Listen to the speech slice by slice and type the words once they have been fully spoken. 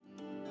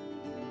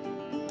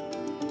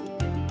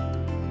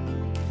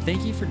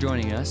Thank you for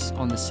joining us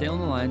on the Salem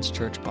Alliance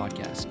Church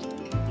podcast.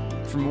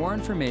 For more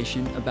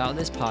information about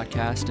this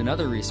podcast and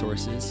other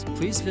resources,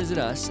 please visit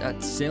us at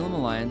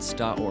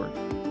salemalliance.org.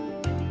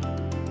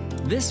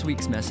 This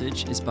week's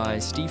message is by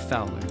Steve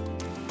Fowler.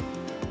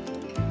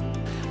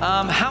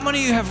 How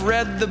many of you have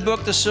read the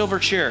book, The Silver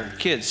Chair?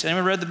 Kids,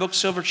 anyone read the book,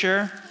 Silver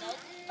Chair?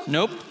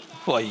 Nope.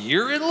 Well,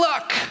 you're in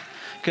luck,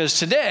 because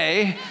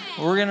today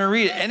we're going to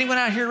read it. Anyone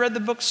out here read the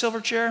book, Silver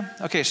Chair?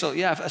 Okay, so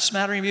yeah, a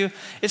smattering of you.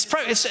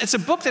 It's a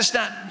book that's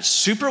not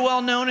super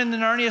well known in the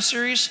Narnia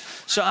series.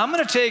 So I'm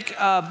going to take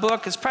a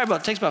book.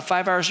 It takes about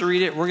 5 hours to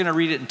read it. We're going to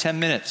read it in 10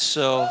 minutes.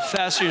 So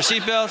fasten your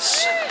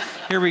seatbelts.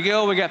 Here we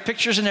go. We got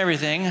pictures and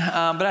everything.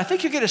 But I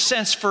think you get a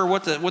sense for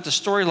what the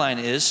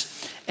storyline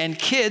is. And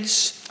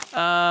kids,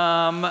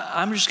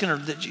 I'm just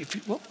going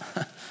to,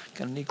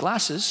 gonna need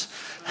glasses.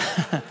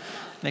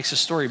 Makes the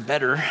story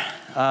better.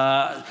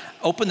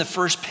 Open the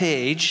first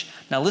page.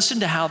 Now listen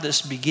to how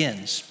this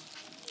begins.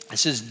 It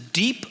says,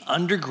 deep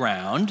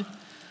underground,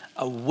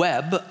 a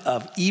web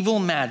of evil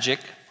magic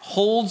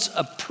holds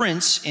a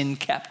prince in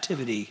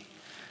captivity.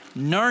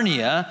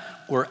 Narnia,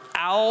 where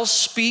owls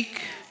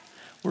speak,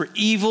 where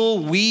evil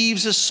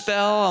weaves a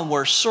spell, and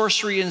where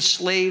sorcery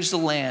enslaves the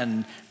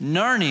land.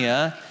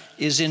 Narnia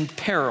is in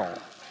peril,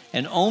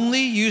 and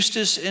only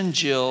Eustace and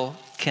Jill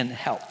can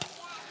help.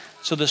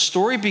 So the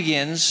story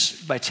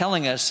begins by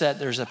telling us that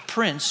there's a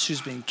prince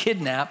who's been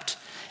kidnapped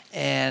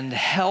and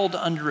held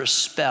under a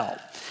spell.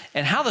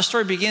 And how the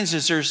story begins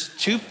is there's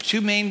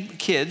two main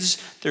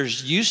kids.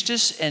 There's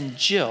Eustace and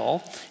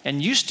Jill.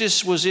 And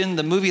Eustace was in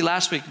the movie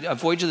last week,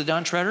 Voyage of the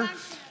Dawn Treader.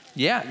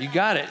 Yeah, you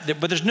got it.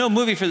 But there's no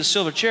movie for The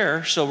Silver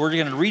Chair, so we're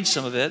going to read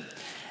some of it.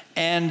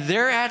 And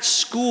they're at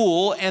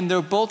school, and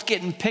they're both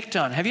getting picked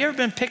on. Have you ever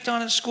been picked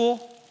on at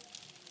school?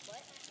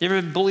 You ever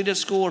been bullied at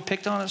school or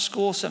picked on at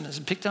school? Something's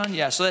picked on?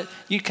 Yeah, so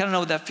you kind of know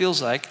what that feels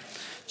like.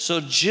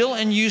 So Jill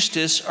and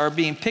Eustace are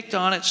being picked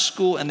on at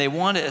school, and they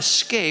want to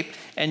escape.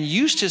 And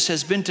Eustace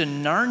has been to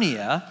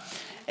Narnia,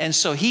 and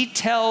so he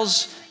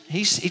tells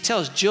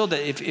Jill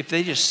that if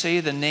they just say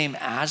the name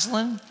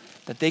Aslan,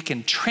 that they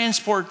can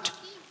transport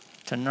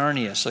to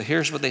Narnia. So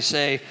here's what they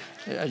say.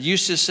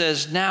 Eustace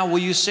says, "Now will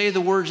you say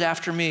the words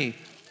after me?"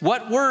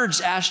 "What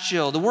words?" asked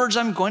Jill. "The words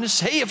I'm going to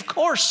say, of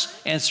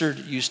course,"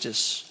 answered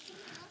Eustace.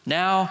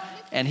 Now,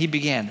 and he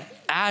began,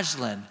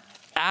 Aslan,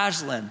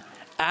 Aslan,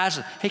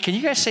 Aslan. Hey, can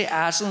you guys say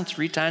Aslan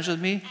 3 times with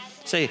me?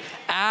 Say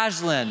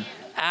Aslan,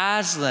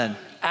 Aslan,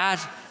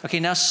 Aslan. Okay,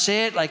 now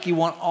say it like you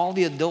want all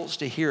the adults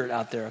to hear it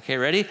out there. Okay,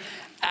 ready?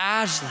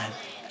 Aslan,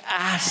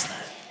 Aslan.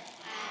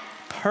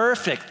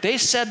 Perfect. They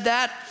said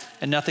that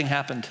and nothing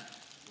happened.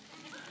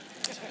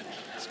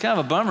 It's kind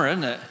of a bummer,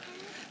 isn't it?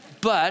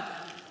 But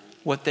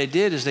what they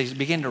did is they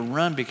began to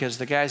run because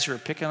the guys who were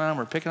picking on them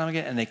were picking on them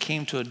again, and they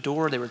came to a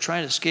door. They were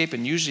trying to escape,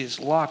 and usually it's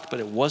locked, but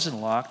it wasn't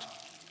locked.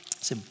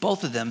 So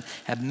both of them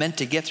had meant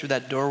to get through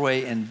that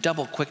doorway in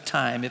double quick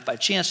time if by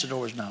chance the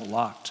door was not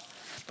locked.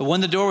 But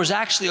when the door was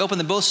actually open,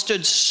 they both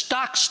stood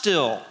stock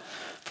still,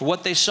 for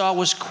what they saw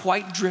was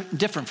quite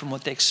different from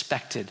what they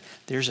expected.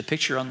 There's a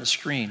picture on the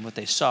screen, what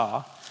they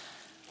saw.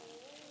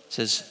 It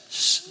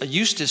says,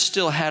 Eustace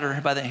still had her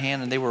by the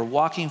hand, and they were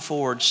walking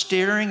forward,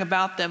 staring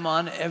about them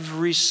on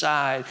every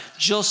side.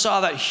 Jill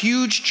saw that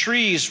huge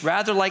trees,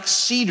 rather like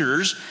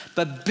cedars,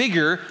 but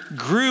bigger,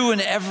 grew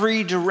in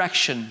every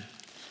direction.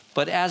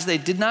 But as they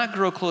did not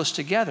grow close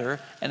together,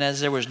 and as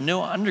there was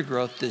no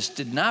undergrowth, this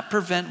did not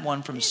prevent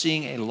one from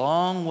seeing a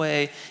long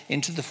way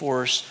into the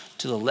forest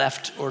to the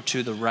left or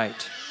to the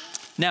right.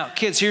 Now,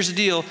 kids, here's the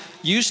deal.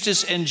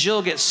 Eustace and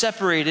Jill get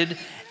separated,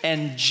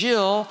 and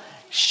Jill,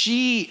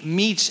 she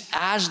meets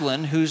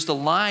Aslan, who's the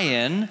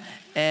lion.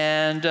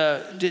 And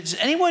does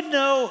any of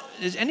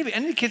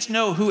the kids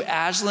know who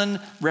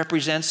Aslan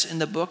represents in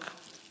the book?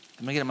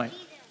 I'm going to get a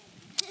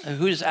mic.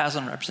 Who does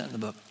Aslan represent in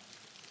the book?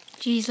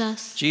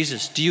 Jesus.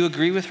 Jesus. Do you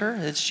agree with her?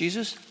 It's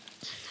Jesus?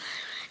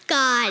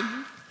 God.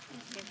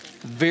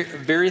 Very,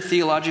 very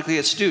theologically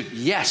astute.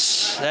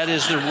 Yes, that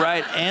is the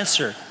right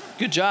answer.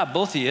 Good job,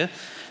 both of you.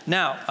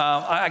 Now,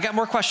 I got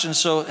more questions,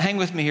 so hang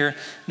with me here.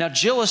 Now,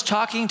 Jill is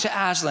talking to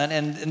Aslan,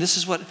 and this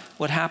is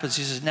what happens.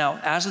 He says,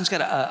 now, Aslan's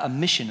got a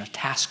mission, a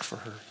task for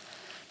her.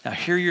 Now,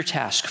 hear your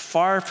task.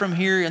 Far from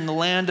here in the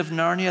land of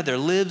Narnia, there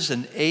lives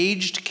an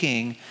aged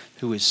king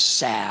who is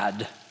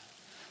sad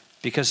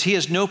because he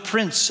has no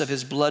prince of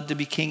his blood to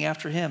be king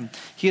after him.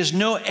 He has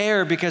no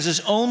heir because his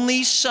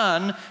only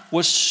son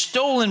was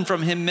stolen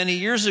from him many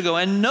years ago,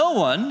 and no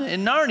one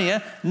in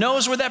Narnia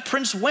knows where that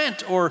prince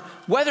went or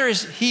whether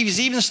he's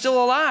even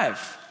still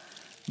alive.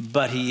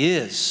 But he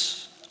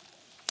is.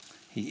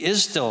 He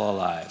is still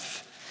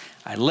alive.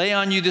 I lay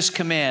on you this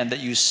command, that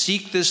you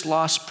seek this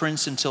lost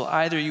prince until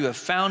either you have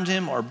found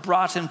him or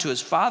brought him to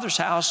his father's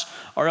house,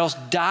 or else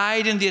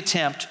died in the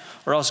attempt,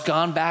 or else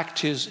gone back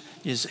to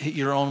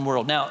your own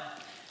world. Now,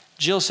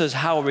 Jill says,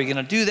 how are we going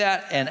to do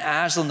that? And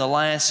Aslan the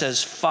lion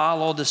says,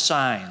 follow the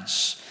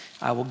signs.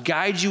 I will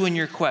guide you in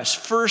your quest.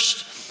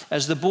 First,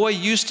 as the boy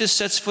Eustace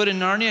sets foot in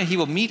Narnia, he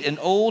will meet an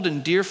old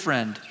and dear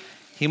friend.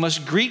 He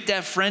must greet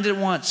that friend at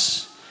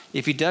once.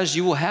 If he does,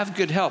 you will have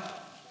good help.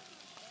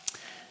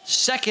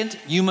 Second,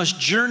 you must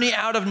journey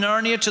out of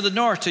Narnia to the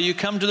north till you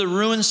come to the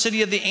ruined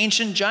city of the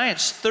ancient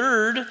giants.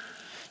 Third,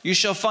 you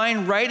shall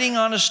find writing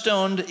on a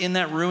stone in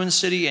that ruined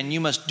city, and you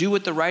must do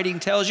what the writing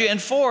tells you.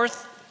 And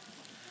fourth,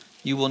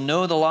 you will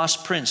know the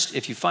lost prince,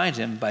 if you find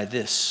him, by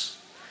this,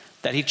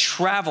 that he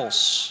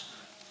travels.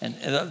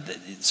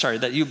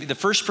 The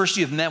first person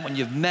you've met when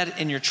you've met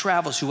in your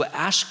travels, who will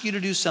ask you to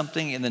do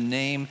something in the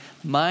name,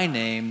 my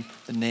name,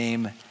 the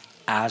name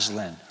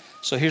Aslan.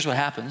 So here's what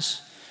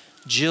happens.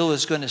 Jill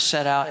is going to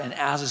set out, and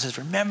Aslan says,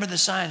 remember the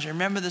signs,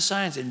 remember the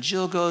signs. And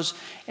Jill goes,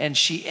 and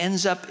she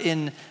ends up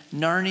in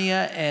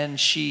Narnia, and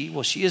she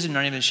is in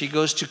Narnia, and she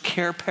goes to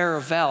Cair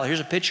Paravel. Here's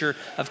a picture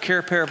of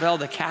Cair Paravel,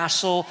 the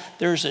castle.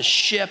 There's a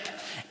ship,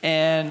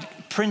 and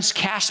Prince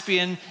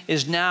Caspian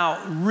is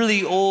now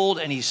really old,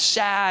 and he's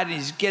sad, and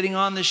he's getting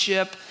on the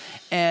ship.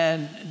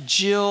 And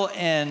Jill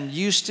and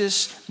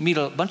Eustace meet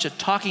a bunch of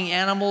talking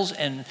animals,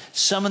 and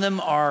some of them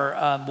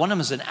are, one of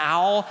them is an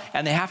owl,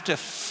 and they have to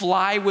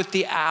fly with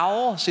the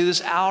owl. See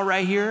this owl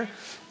right here?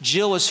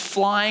 Jill is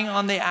flying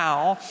on the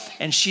owl,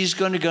 and she's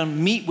going to go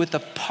meet with the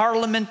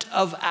Parliament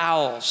of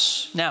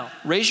Owls. Now,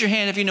 raise your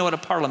hand if you know what a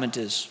parliament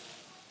is.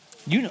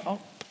 You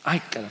know, I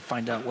got to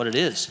find out what it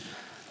is.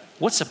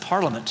 What's a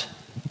parliament?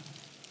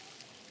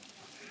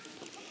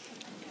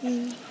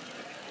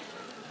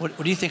 What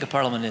do you think a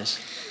parliament is?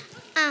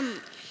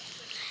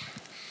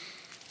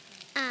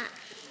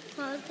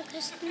 What was the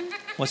question?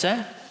 What's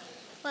that?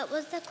 What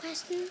was the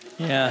question?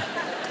 Yeah.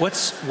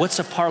 What's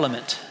a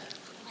parliament?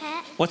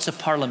 What? What's a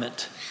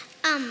parliament?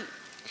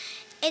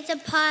 It's a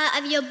part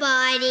of your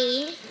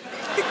body.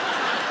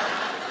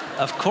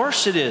 Of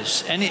course it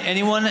is.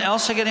 Anyone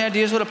else have any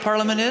ideas what a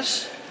parliament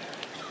is?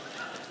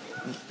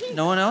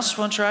 No one else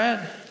want to try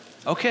it?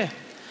 Okay.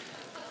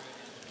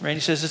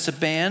 Randy says it's a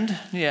band.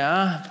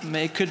 Yeah,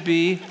 it could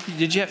be.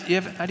 You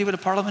have an idea what a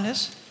parliament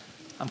is?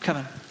 I'm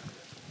coming.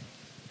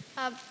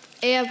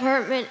 An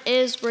apartment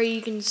is where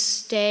you can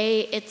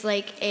stay. It's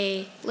like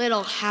a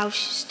little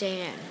house you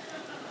stay in.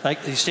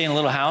 Like you stay in a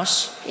little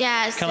house?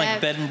 Yeah. It's kind of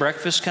like bed and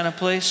breakfast kind of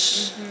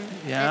place?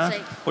 Mm-hmm. Yeah?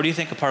 What do you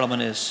think a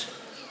parliament is?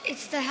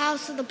 It's the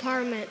house of the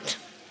parliament.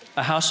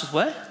 A house of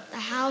what? The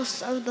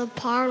house of the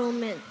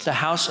parliament. The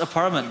house of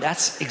parliament.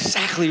 That's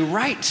exactly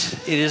right.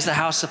 It is the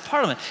house of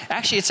parliament.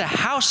 Actually, it's a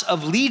house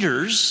of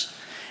leaders.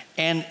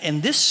 And in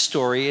this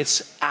story,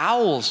 it's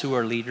owls who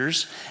are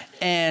leaders.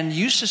 And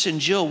Eustace and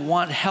Jill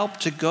want help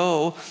to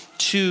go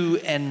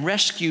to and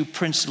rescue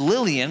Prince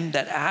Lilian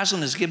that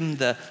Aslan has given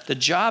the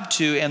job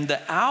to. And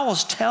the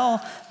owls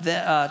tell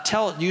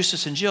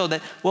Eustace and Jill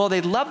that, well,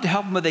 they'd love to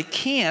help him, but they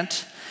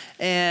can't.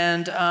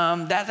 And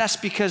that's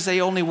because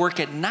they only work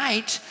at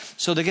night.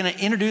 So they're going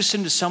to introduce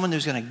him to someone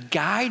who's going to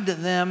guide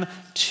them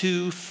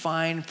to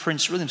find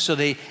Prince Lilian. So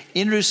they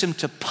introduce him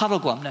to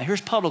Puddleglum. Now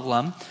here's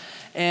Puddleglum.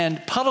 And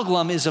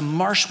Puddleglum is a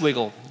marsh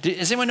wiggle.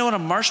 Does anyone know what a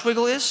marsh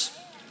wiggle is?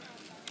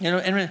 You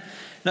know,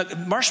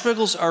 marsh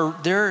wiggles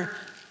they're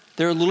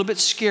a little bit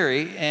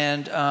scary,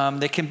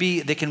 and they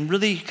can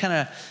really kind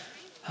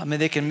of,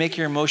 they can make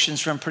your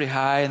emotions run pretty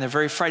high, and they're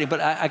very frightening.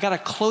 But I got a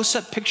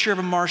close-up picture of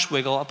a marsh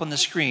wiggle up on the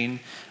screen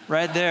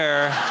right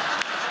there.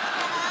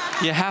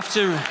 You have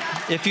to,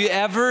 if you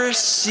ever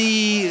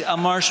see a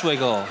marsh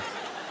wiggle,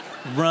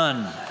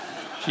 run.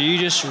 So you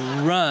just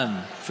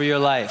run for your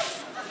life.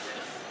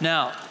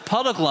 Now,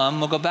 Puddleglum,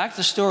 we'll go back to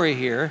the story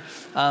here.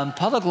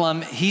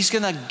 Puddleglum, he's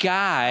going to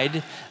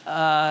guide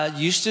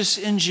Eustace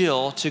and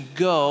Jill to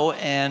go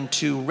and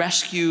to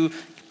rescue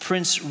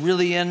Prince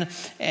Lilian.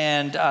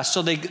 And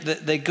so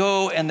they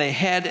go and they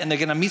head, and they're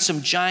going to meet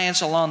some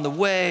giants along the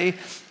way.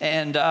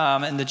 And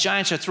the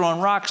giants are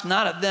throwing rocks,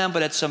 not at them,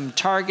 but at some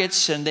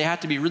targets. And they have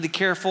to be really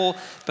careful.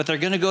 But they're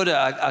going to go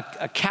to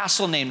a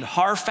castle named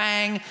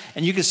Harfang.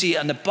 And you can see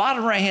on the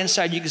bottom right-hand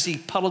side, you can see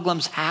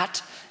Puddleglum's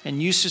hat. And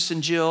Eustace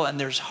and Jill, and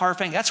there's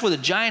Harfang. That's where the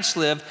giants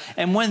live.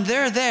 And when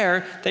they're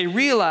there, they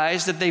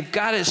realize that they've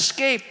got to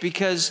escape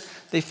because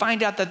they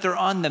find out that they're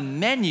on the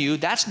menu.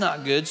 That's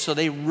not good, so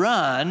they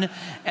run.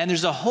 And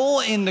there's a hole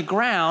in the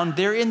ground.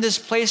 They're in this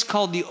place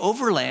called the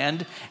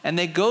Overland, and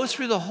they go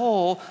through the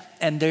hole,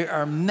 and they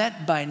are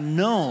met by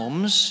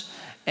gnomes.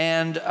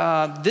 And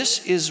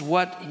this is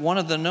what one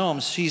of the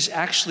gnomes, he's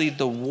actually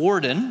the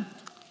warden.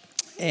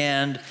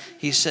 And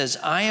he says,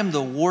 I am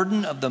the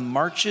warden of the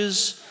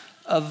marches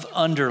of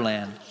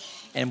Underland,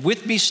 and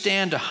with me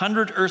stand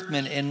 100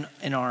 earthmen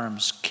in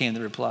arms, came the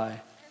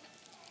reply.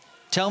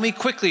 Tell me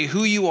quickly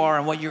who you are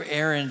and what your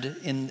errand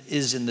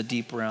is in the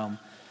deep realm.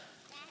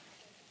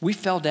 We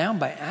fell down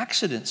by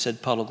accident,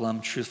 said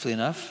Puddleglum, truthfully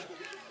enough.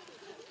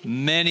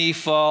 Many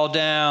fall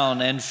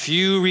down and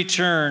few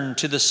return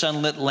to the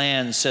sunlit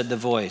land, said the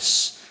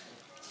voice.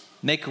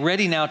 Make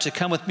ready now to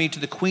come with me to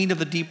the queen of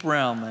the deep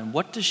realm. And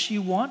what does she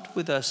want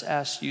with us?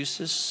 Asked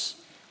Eustace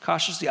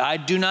cautiously. I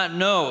do not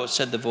know,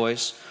 said the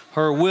voice.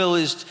 Her will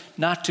is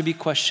not to be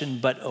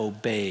questioned, but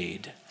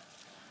obeyed.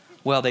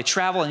 Well, they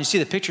travel, and you see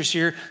the pictures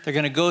here. They're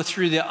going to go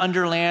through the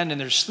underland,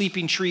 and there's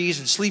sleeping trees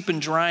and sleeping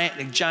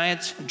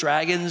giants,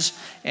 dragons,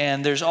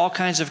 and there's all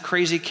kinds of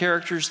crazy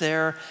characters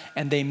there.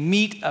 And they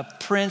meet a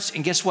prince,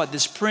 and guess what?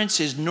 This prince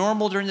is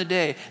normal during the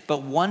day,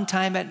 but one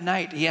time at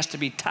night, he has to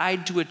be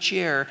tied to a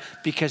chair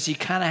because he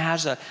kind of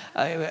has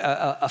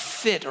a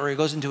fit, or he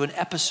goes into an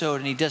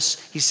episode, and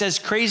he says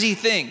crazy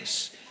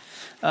things.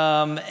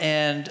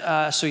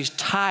 So he's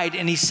tied,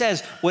 and he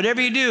says,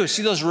 whatever you do,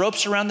 see those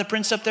ropes around the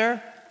prince up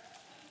there?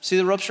 See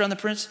the ropes around the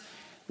prince?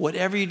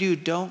 Whatever you do,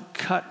 don't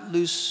cut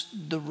loose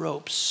the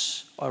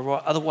ropes,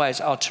 or otherwise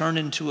I'll turn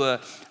into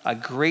a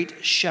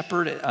great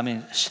serpent,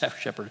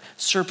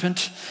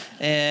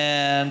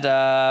 and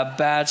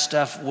bad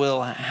stuff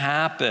will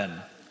happen.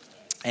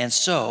 And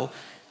so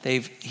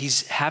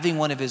he's having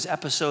one of his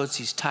episodes.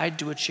 He's tied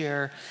to a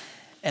chair.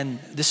 And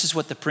this is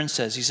what the prince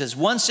says. He says,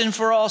 once and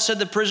for all, said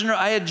the prisoner,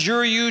 I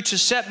adjure you to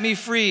set me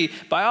free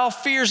by all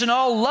fears and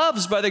all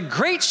loves, by the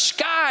great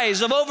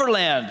skies of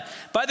Overland,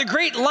 by the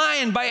great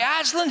lion, by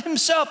Aslan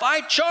himself,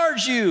 I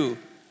charge you.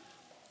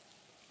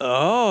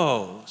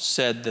 Oh,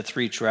 said the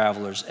three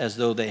travelers, as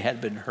though they had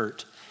been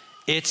hurt.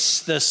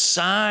 It's the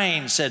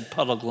sign, said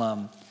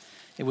Puddleglum.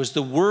 It was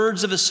the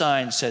words of a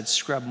sign, said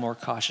Scrub more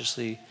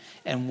cautiously.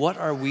 And what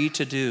are we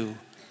to do?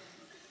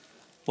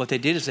 What they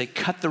did is they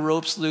cut the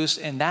ropes loose,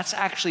 and that's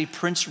actually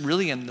Prince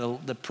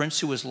Rilian, the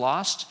prince who was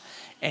lost,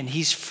 and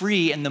he's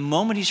free. And the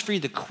moment he's free,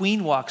 the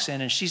queen walks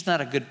in, and she's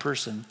not a good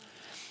person.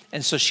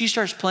 And so she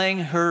starts playing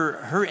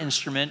her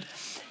instrument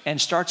and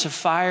starts a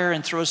fire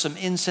and throws some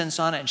incense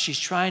on it, and she's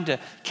trying to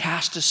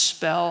cast a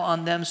spell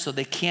on them so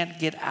they can't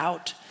get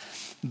out.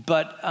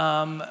 But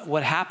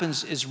what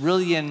happens is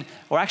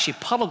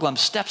Puddleglum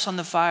steps on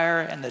the fire,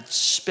 and the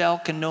spell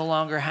can no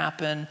longer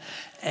happen.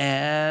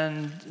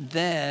 And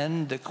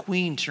then the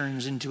queen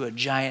turns into a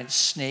giant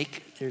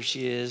snake. There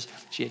she is.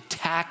 She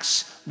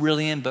attacks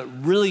Rilian,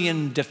 but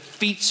Rilian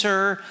defeats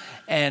her.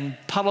 And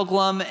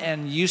Puddleglum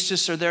and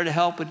Eustace are there to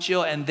help with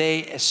Jill. And they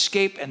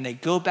escape, and they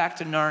go back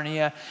to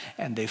Narnia.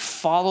 And they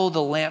follow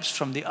the lamps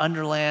from the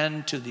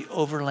underland to the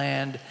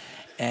overland.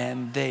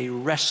 And they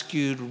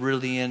rescued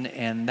Rilian.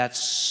 And that's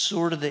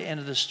sort of the end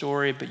of the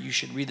story. But you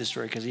should read the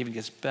story because it even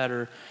gets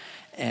better.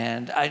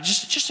 And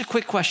just a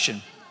quick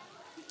question.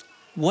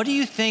 What do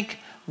you think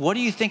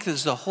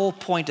is the whole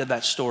point of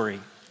that story?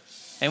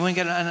 Anyone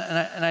get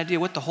an idea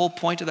what the whole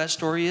point of that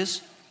story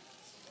is?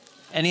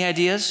 Any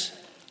ideas?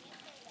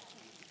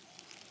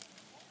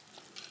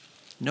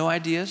 No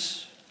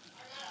ideas?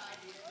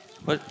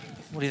 What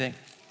do you think?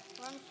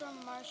 Run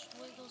from marsh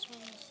wiggles when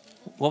you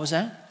see them. What was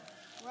that?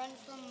 Run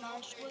from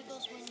marsh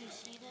wiggles when you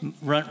see them.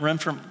 Run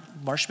from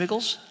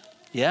marshmallows?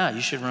 Yeah,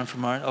 you should run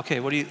from marsh. Okay,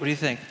 what do you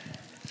think?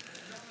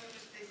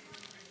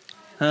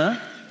 Huh?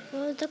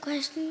 What was the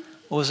question?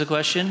 What was the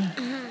question?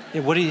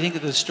 Yeah, what do you think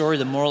of the story,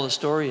 the moral of the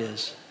story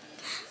is?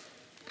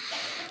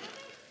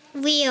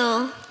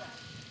 Real.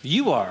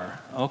 You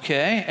are.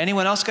 Okay.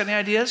 Anyone else got any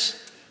ideas?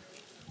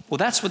 Well,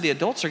 that's what the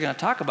adults are going to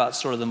talk about,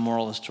 sort of the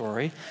moral of the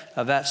story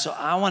of that. So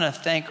I want to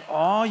thank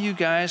all you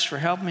guys for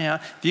helping me out.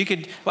 If you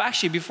could, well,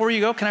 actually, before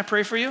you go, can I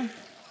pray for you? I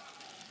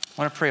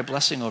want to pray a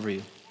blessing over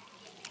you.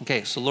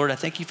 Okay, so Lord, I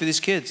thank you for these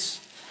kids.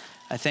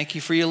 I thank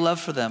you for your love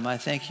for them. I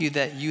thank you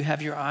that you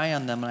have your eye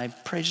on them. And I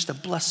pray just a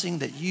blessing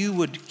that you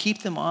would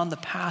keep them on the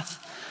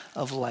path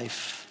of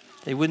life.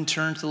 They wouldn't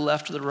turn to the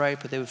left or the right,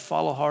 but they would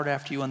follow hard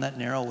after you on that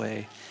narrow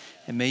way.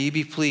 And may you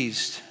be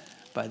pleased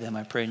by them,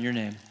 I pray in your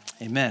name.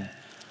 Amen.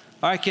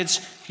 All right, kids,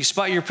 if you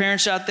spot your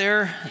parents out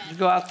there, you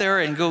go out there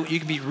and you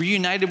can be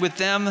reunited with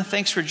them.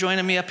 Thanks for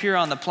joining me up here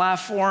on the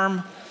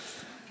platform.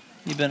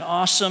 You've been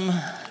awesome.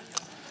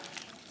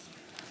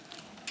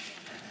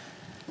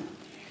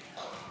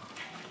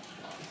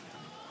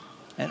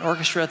 And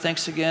orchestra,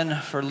 thanks again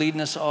for leading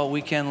us all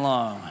weekend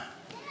long.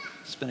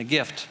 It's been a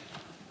gift.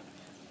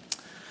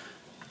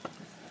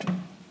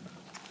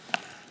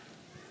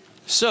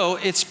 So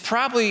it's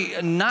probably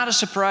not a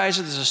surprise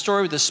that there's a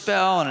story with a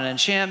spell and an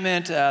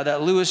enchantment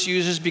that Lewis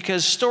uses,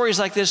 because stories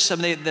like this,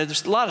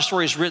 there's a lot of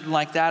stories written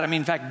like that. I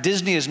mean, in fact,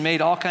 Disney has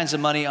made all kinds of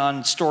money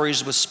on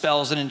stories with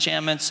spells and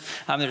enchantments.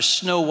 There's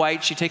Snow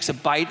White. She takes a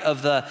bite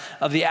of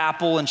the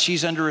apple and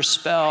she's under a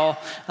spell.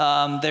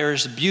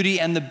 There's Beauty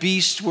and the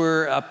Beast,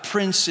 where a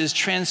prince is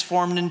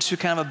transformed into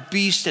kind of a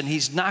beast and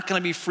he's not going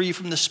to be free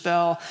from the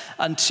spell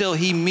until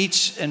he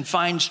meets and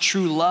finds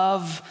true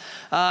love.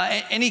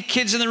 Any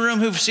kids in the room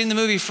who've seen the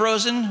movie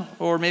Frozen,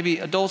 or maybe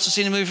adults have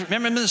seen the movie?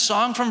 Remember the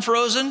song from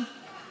Frozen?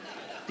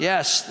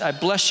 Yes, I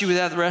bless you with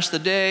that the rest of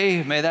the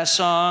day. May that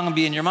song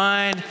be in your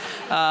mind.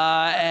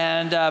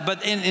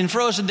 But in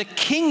Frozen, the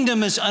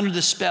kingdom is under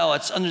the spell.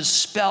 It's under the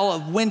spell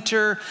of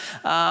winter.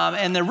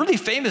 And the really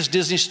famous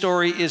Disney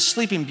story is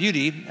Sleeping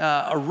Beauty.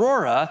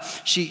 Aurora,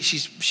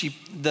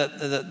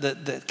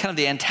 the kind of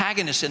the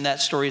antagonist in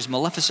that story is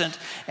Maleficent,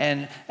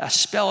 and a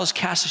spell is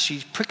cast as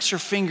she pricks her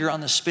finger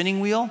on the spinning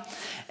wheel,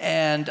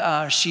 and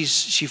she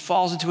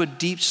falls into a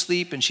deep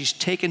sleep, and she's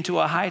taken to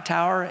a high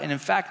tower. And in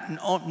fact,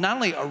 not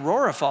only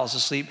Aurora falls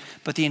asleep,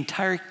 but the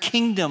entire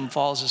kingdom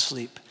falls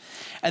asleep.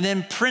 And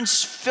then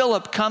Prince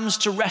Philip comes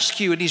to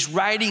rescue, and he's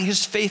riding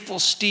his faithful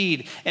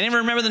steed. Anyone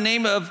remember the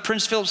name of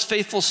Prince Philip's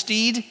faithful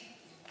steed?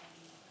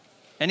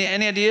 Any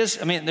ideas?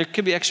 I mean, there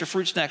could be extra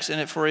fruit snacks in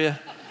it for you.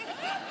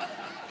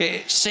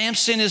 Okay,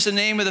 Samson is the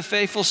name of the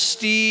faithful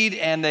steed,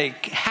 and they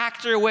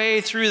hack their way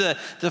through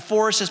the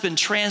forest that's been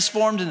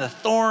transformed into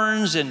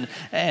thorns and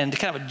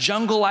kind of a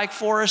jungle-like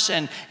forest,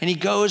 and he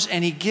goes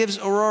and he gives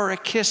Aurora a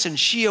kiss, and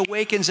she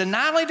awakens, and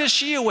not only does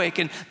she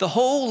awaken, the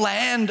whole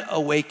land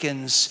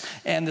awakens,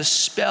 and the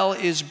spell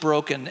is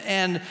broken.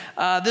 And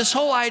this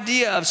whole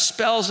idea of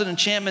spells and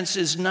enchantments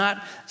is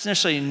not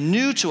necessarily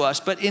new to us,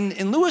 but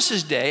in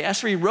Lewis's day,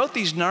 after he wrote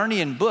these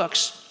Narnian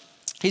books,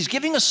 he's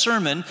giving a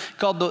sermon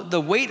called The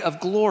Weight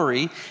of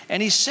Glory,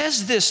 and he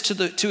says this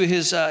to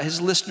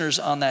his listeners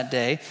on that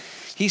day.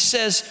 He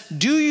says,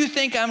 "Do you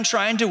think I'm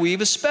trying to weave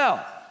a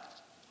spell?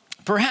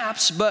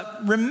 Perhaps,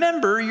 but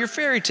remember your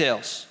fairy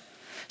tales.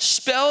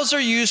 Spells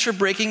are used for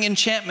breaking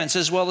enchantments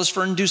as well as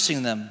for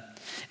inducing them.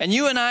 And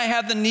you and I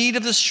have the need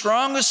of the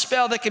strongest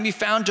spell that can be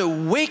found to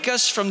wake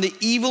us from the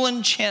evil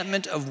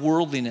enchantment of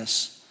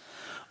worldliness.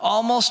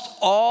 Almost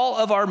all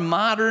of our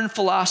modern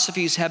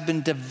philosophies have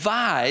been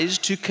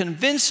devised to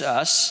convince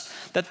us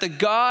that the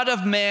God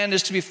of man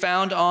is to be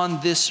found on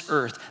this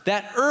earth.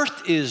 That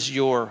earth is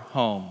your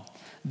home,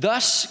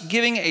 thus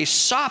giving a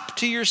sop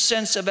to your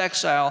sense of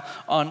exile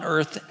on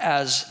earth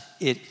as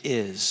it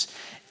is."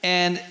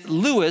 And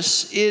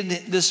Lewis, in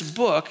this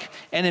book,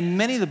 and in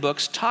many of the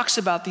books, talks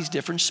about these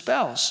different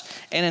spells.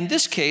 And in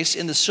this case,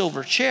 in The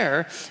Silver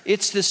Chair,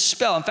 it's this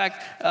spell. In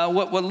fact,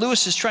 what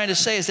Lewis is trying to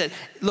say is that,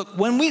 look,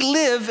 when we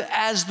live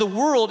as the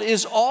world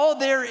is all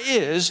there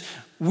is,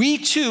 we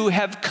too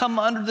have come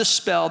under the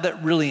spell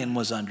that Rillian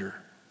was under.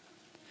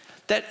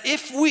 That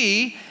if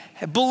we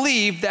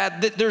believe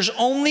that there's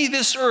only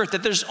this earth,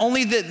 that there's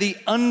only the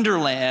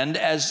underland,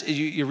 as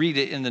you read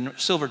it in The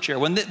Silver Chair.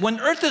 When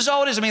earth is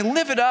all it is, I mean,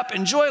 live it up,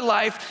 enjoy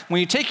life.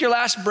 When you take your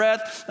last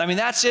breath, I mean,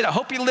 that's it. I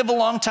hope you live a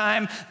long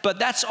time, but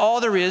that's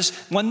all there is.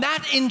 When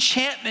that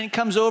enchantment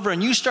comes over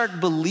and you start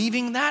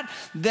believing that,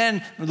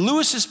 then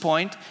Lewis's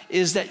point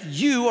is that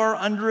you are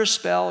under a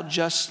spell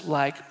just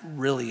like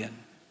Rillian.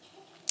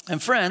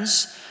 And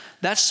friends,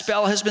 that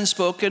spell has been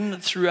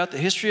spoken throughout the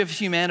history of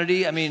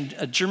humanity. I mean,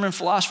 a German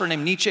philosopher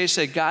named Nietzsche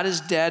said God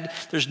is dead.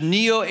 There's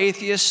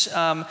neo-atheists,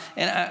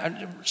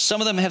 and some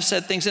of them have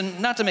said things, and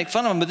not to make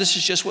fun of them, but this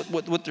is just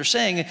what they're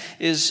saying,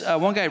 is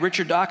one guy,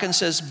 Richard Dawkins,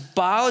 says,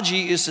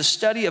 biology is the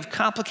study of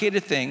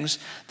complicated things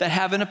that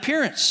have an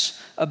appearance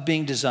of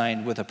being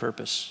designed with a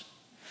purpose.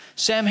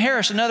 Sam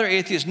Harris, another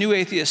atheist, new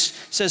atheist,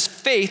 says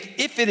faith,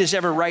 if it is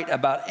ever right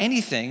about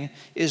anything,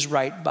 is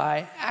right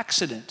by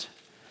accident.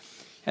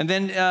 And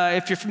then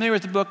if you're familiar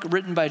with the book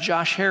written by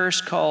Josh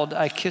Harris called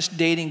I Kissed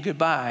Dating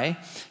Goodbye,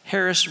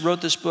 Harris wrote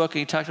this book and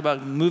he talked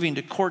about moving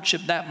to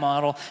courtship, that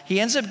model. He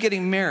ends up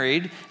getting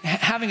married,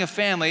 having a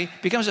family,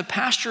 becomes a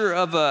pastor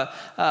of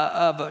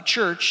a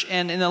church.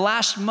 And in the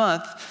last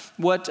month,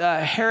 what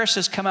Harris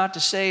has come out to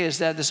say is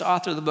that this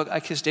author of the book, I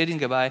Kissed Dating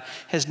Goodbye,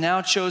 has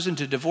now chosen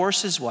to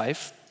divorce his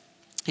wife.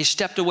 He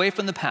stepped away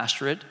from the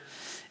pastorate.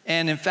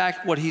 And in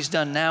fact, what he's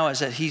done now is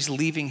that he's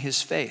leaving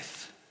his faith.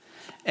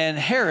 And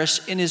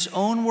Harris, in his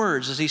own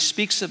words, as he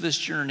speaks of his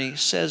journey,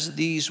 says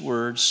these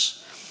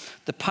words.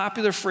 The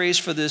popular phrase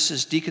for this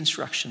is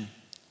deconstruction.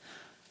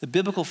 The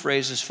biblical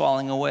phrase is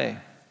falling away.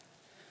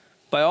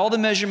 By all the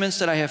measurements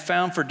that I have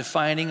found for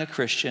defining a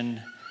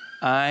Christian,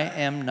 I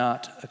am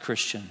not a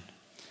Christian.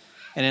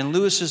 And in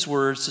Lewis's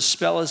words, the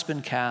spell has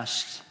been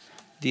cast,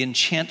 the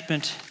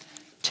enchantment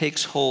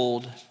takes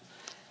hold,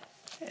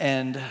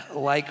 and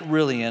like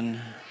Rillian,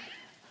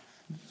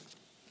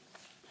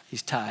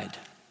 he's tied.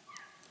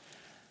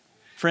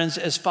 Friends,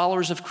 as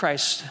followers of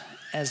Christ,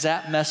 as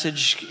that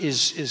message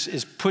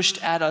is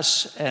pushed at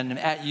us and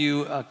at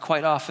you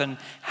quite often,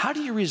 how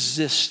do you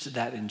resist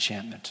that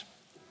enchantment?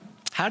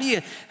 How do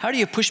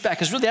you push back?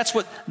 Because really,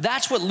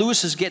 that's what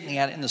Lewis is getting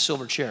at in The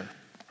Silver Chair.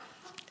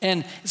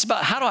 And it's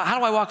about how do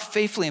I walk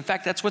faithfully? In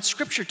fact, that's what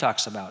Scripture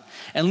talks about.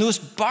 And Lewis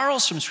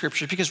borrows from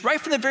Scripture because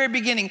right from the very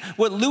beginning,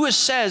 what Lewis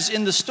says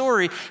in the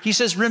story, he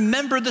says,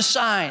 remember the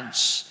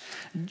signs.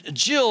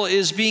 Jill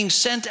is being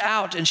sent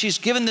out and she's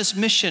given this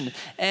mission,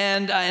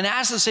 and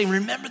Aslan's saying,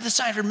 remember the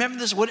signs, remember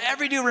this,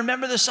 whatever you do,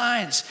 remember the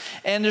signs.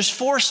 And there's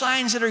 4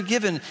 signs that are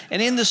given,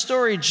 and in the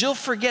story, Jill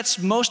forgets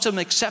most of them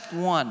except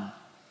one.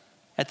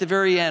 At the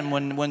very end,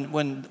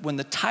 when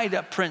the tied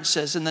up prince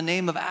says, in the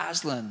name of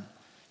Aslan,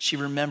 she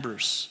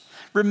remembers.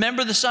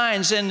 Remember the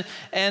signs, and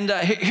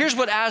here's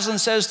what Aslan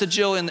says to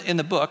Jill in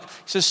the book. He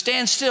says,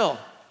 stand still.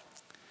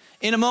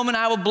 In a moment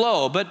I will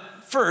blow, but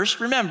first,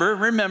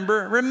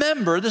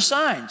 remember the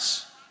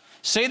signs.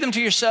 Say them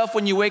to yourself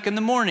when you wake in the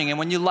morning and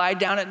when you lie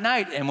down at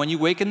night and when you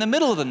wake in the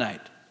middle of the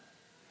night.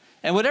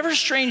 And whatever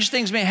strange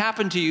things may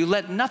happen to you,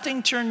 let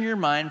nothing turn your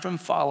mind from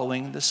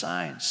following the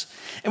signs.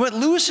 And what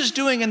Lewis is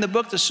doing in the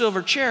book, The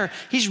Silver Chair,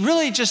 he's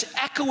really just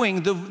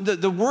echoing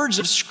the words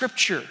of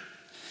Scripture.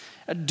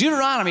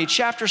 Deuteronomy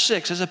chapter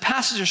 6 is a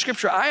passage of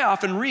scripture I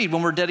often read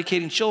when we're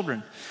dedicating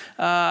children.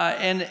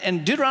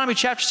 And Deuteronomy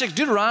chapter 6,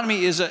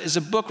 Deuteronomy is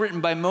a book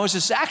written by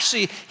Moses. It's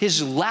actually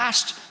his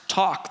last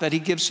talk that he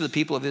gives to the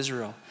people of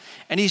Israel.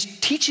 And he's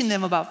teaching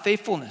them about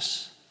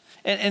faithfulness.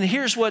 And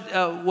here's what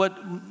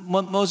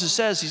Moses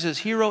says. He says,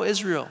 "Hear, O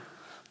Israel,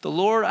 the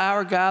Lord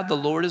our God, the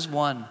Lord is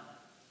one.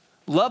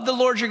 Love the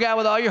Lord your God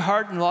with all your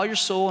heart and all your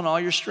soul and all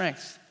your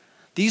strength.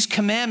 These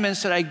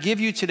commandments that I give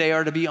you today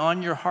are to be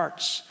on your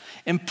hearts.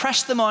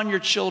 Impress them on your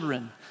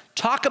children.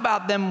 Talk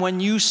about them when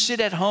you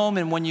sit at home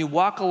and when you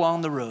walk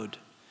along the road,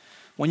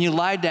 when you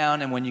lie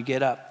down and when you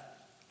get up.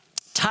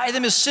 Tie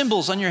them as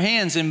symbols on your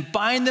hands and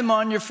bind them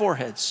on your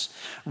foreheads.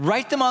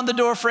 Write them on the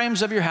door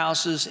frames of your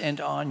houses and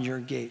on your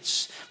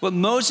gates." What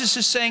Moses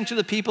is saying to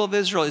the people of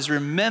Israel is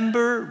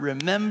remember,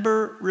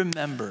 remember,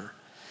 remember.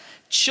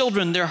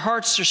 Children, their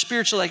hearts, their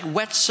spirits are like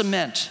wet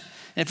cement.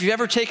 And if you've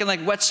ever taken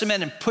like wet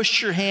cement and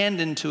pushed your hand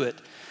into it,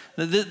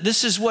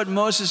 this is what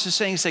Moses is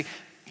saying. He's like,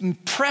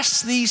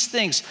 press these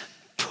things.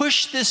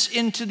 Push this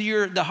into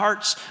the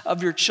hearts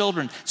of your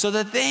children so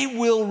that they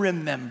will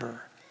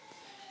remember.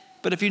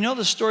 But if you know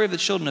the story of the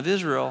children of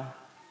Israel,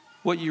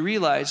 what you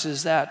realize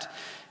is that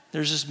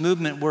there's this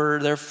movement where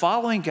they're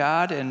following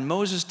God and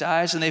Moses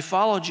dies and they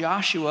follow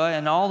Joshua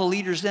and all the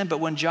leaders then. But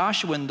when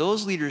Joshua and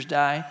those leaders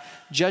die,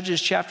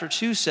 Judges chapter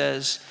 2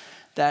 says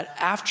that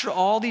after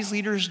all these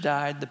leaders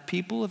died, the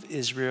people of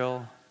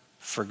Israel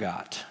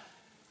forgot.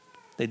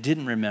 They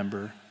didn't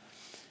remember.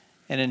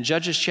 And in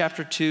Judges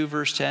chapter 2,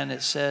 verse 10,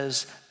 it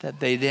says that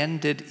they then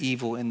did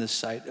evil in the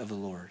sight of the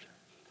Lord.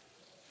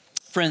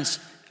 Friends,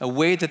 a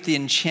way that the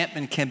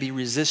enchantment can be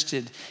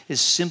resisted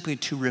is simply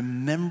to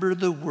remember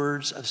the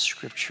words of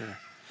Scripture.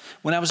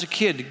 When I was a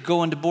kid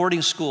going to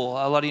boarding school,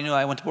 a lot of you know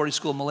I went to boarding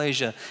school in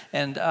Malaysia,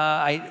 and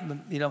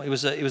it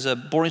was a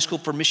boarding school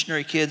for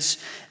missionary kids,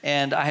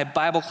 and I had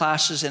Bible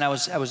classes, and I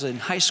was in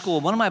high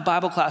school. One of my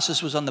Bible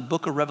classes was on the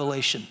book of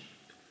Revelation.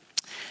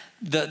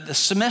 The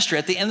semester,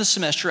 at the end of the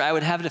semester, I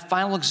would have the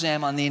final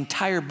exam on the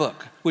entire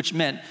book, which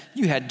meant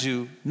you had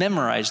to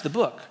memorize the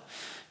book.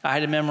 I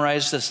had to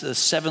memorize the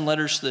 7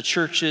 letters to the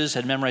churches,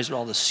 had memorized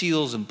all the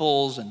seals and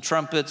bowls and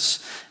trumpets,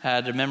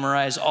 had to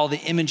memorize all the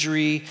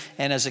imagery.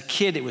 And as a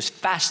kid, it was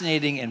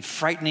fascinating and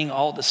frightening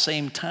all at the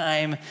same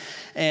time.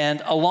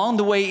 And along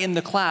the way in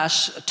the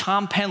class,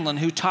 Tom Penland,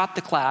 who taught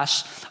the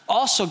class,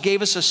 also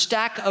gave us a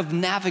stack of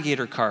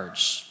navigator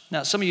cards.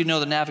 Now, some of you know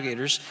the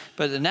navigators,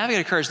 but the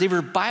navigator cards, they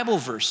were Bible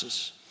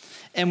verses.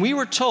 And we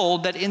were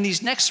told that in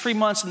these next 3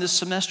 months in this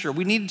semester,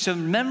 we needed to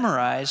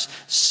memorize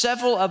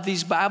several of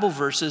these Bible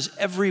verses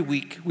every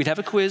week. We'd have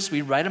a quiz,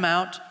 we'd write them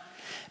out.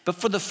 But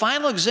for the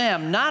final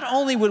exam, not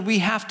only would we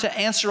have to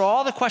answer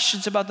all the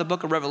questions about the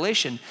book of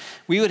Revelation,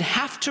 we would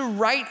have to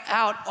write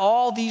out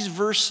all these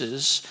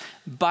verses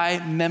by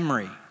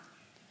memory.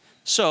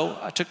 So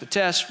I took the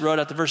test, wrote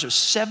out the verses,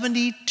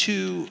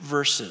 72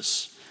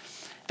 verses.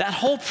 That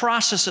whole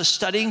process of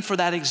studying for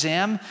that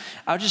exam,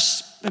 I'll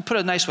just put it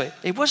a nice way.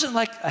 It wasn't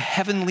like a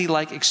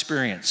heavenly-like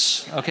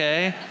experience,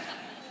 okay?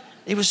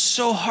 It was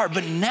so hard.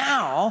 But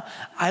now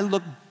I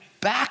look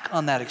back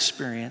on that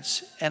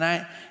experience, and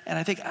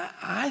I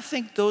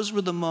think those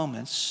were the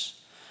moments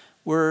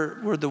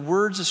where the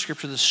words of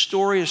Scripture, the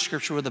story of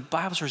Scripture, where the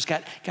Bible stories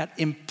got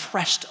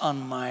impressed on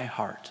my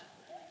heart.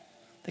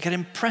 They got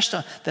impressed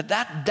on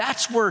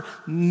that's where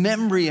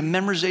memory and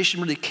memorization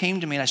really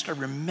came to me, and I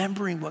started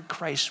remembering what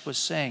Christ was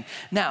saying.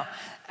 Now,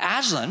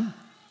 Aslan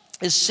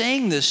is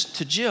saying this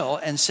to Jill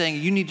and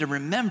saying, you need to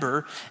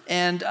remember,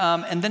 and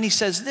then he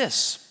says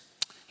this.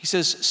 He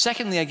says,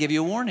 "Secondly, I give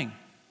you a warning.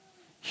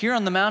 Here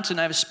on the mountain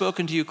I have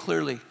spoken to you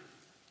clearly.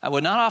 I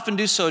would not often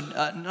do so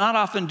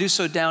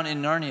down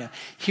in Narnia.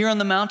 Here on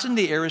the mountain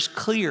the air is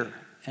clear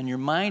and your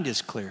mind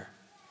is clear.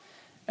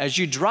 As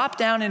you drop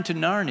down into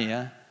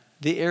Narnia,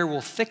 the air will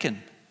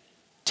thicken.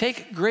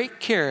 Take great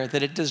care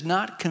that it does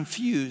not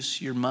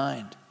confuse your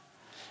mind.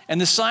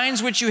 And the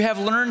signs which you have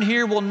learned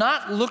here will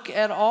not look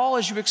at all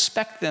as you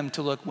expect them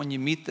to look when you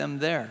meet them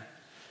there.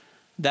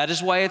 That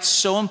is why it's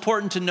so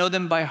important to know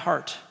them by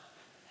heart.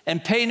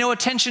 And pay no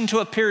attention to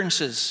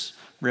appearances.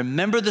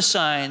 Remember the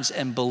signs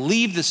and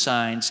believe the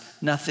signs.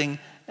 Nothing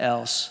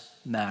else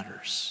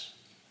matters."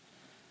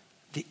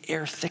 The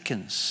air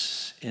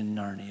thickens in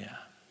Narnia.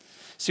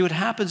 See, what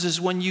happens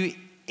is when you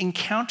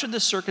encounter the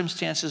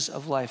circumstances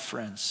of life,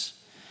 friends,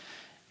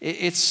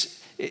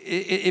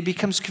 it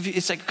becomes confusing.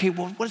 It's like, okay,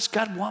 well, what does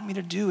God want me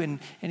to do? And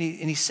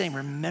he's saying,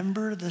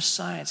 remember the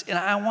signs. And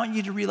I want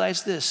you to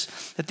realize this,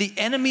 that the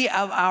enemy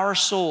of our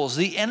souls,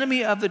 the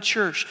enemy of the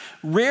church,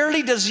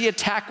 rarely does he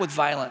attack with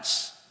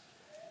violence.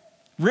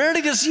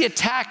 Rarely does he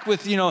attack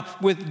with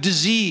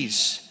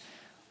disease.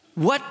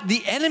 What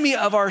the enemy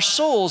of our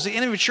souls, the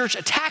enemy of the church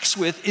attacks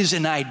with is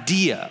an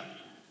idea.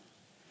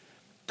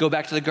 Go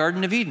back to the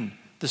Garden of Eden.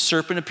 The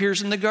serpent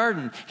appears in the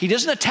garden. He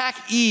doesn't attack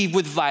Eve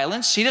with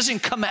violence. He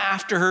doesn't come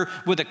after her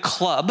with a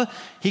club.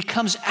 He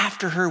comes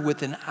after her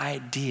with an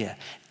idea.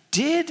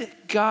 Did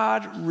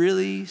God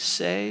really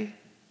say?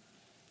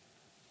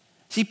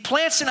 He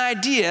plants an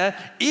idea.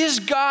 Is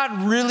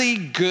God really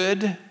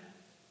good?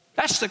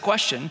 That's the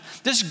question.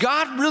 Does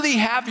God really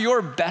have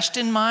your best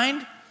in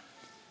mind?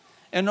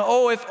 And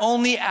oh, if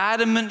only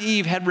Adam and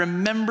Eve had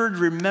remembered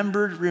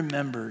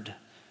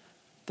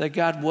that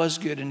God was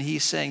good. And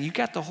he's saying, you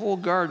got the whole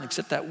garden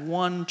except that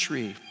one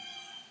tree.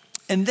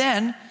 And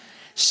then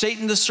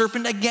Satan the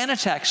serpent again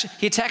attacks.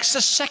 He attacks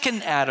the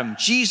second Adam,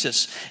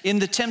 Jesus, in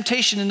the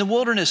temptation in the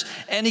wilderness.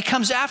 And he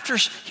comes after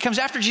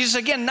Jesus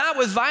again, not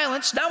with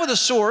violence, not with a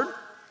sword,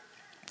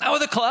 not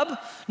with a club,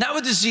 not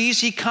with disease.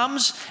 He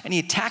comes and he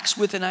attacks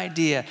with an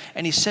idea.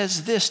 And he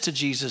says this to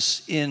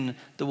Jesus in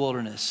the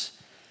wilderness.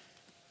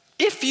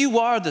 If you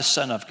are the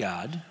Son of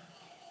God,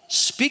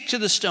 speak to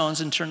the stones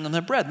and turn them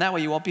to bread. And that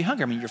way you won't be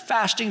hungry. I mean, you're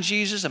fasting,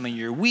 Jesus. I mean,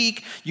 you're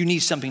weak. You need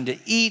something to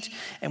eat.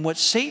 And what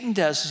Satan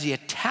does is he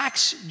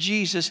attacks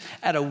Jesus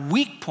at a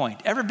weak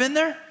point. Ever been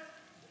there?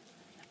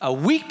 A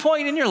weak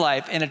point in your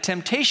life, and a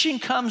temptation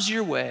comes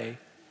your way.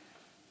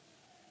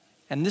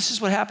 And this is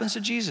what happens to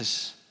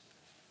Jesus.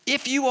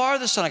 If you are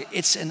the Son of God,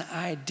 it's an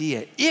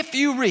idea.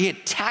 He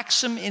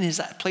attacks him in his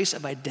place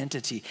of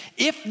identity.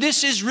 If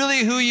this is really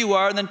who you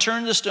are, then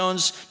turn the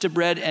stones to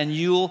bread and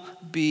you'll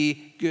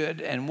be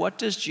good. And what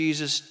does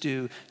Jesus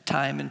do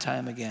time and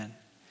time again?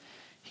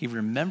 He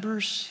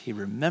remembers.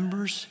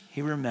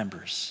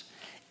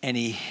 And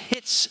he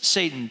hits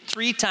Satan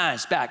 3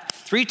 times back,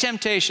 3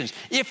 temptations.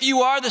 If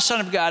you are the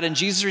Son of God, and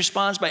Jesus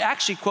responds by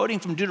actually quoting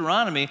from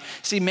Deuteronomy,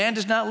 see, man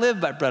does not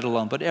live by bread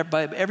alone, but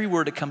by every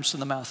word that comes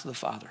from the mouth of the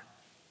Father.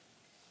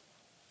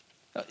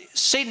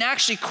 Satan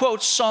actually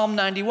quotes Psalm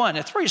 91.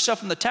 Now, throw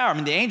yourself in the tower. I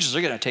mean, the angels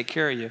are going to take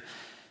care of you.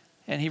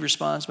 And he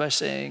responds by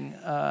saying,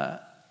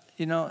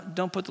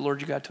 don't put the Lord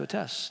your God to a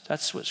test.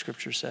 That's what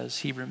Scripture says.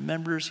 He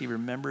remembers.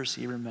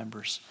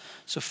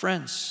 So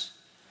friends,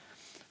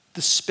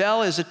 the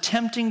spell is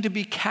attempting to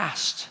be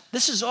cast.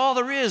 This is all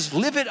there is.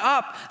 Live it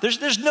up.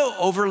 There's no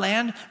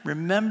overland.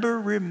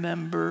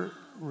 Remember.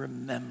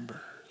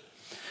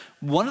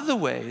 One of the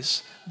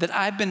ways that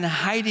I've been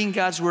hiding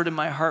God's word in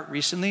my heart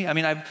recently, I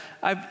mean,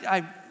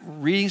 I've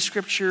reading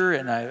Scripture,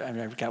 and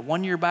I've got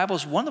one-year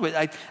Bibles. One of the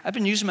ways I've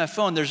been using my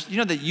phone. There's, the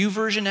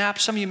YouVersion app.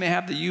 Some of you may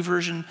have the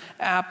YouVersion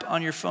app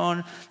on your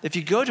phone. If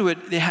you go to it,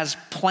 it has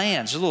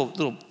plans. There's a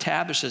little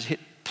tab that says hit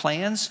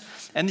plans,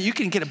 and you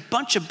can get a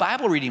bunch of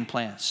Bible reading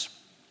plans.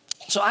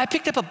 So I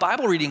picked up a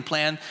Bible reading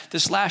plan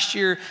this last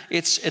year.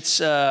 It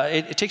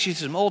takes you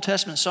through some Old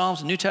Testament,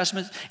 Psalms, and New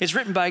Testament. It's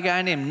written by a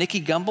guy named Nicky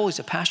Gumbel. He's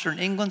a pastor in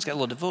England. He's got a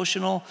little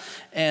devotional.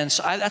 And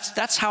so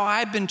that's how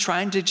I've been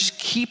trying to just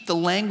keep the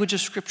language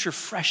of Scripture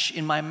fresh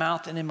in my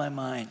mouth and in my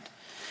mind.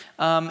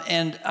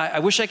 And I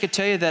wish I could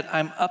tell you that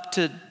I'm up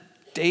to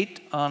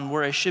date on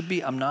where I should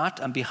be. I'm not.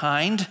 I'm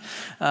behind.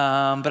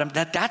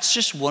 But that's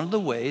just one of the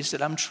ways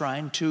that I'm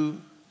trying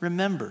to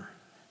remember.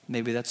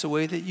 Maybe that's a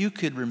way that you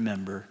could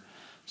remember,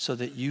 so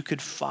that you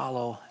could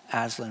follow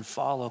Aslan,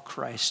 follow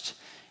Christ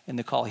in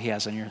the call he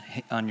has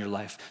on your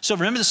life. So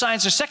remember the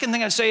signs. The second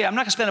thing I'd say, I'm not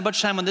going to spend a bunch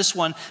of time on this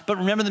one, but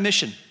remember the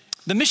mission.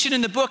 The mission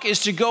in the book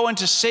is to go and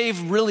to save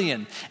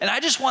Rillian. And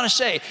I just want to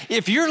say,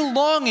 if you're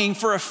longing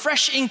for a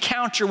fresh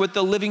encounter with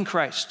the living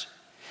Christ,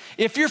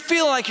 if you're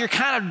feeling like you're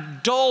kind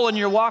of dull in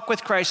your walk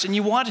with Christ and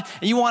you want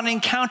an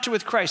encounter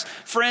with Christ,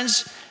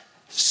 friends,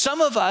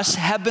 some of us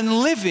have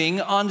been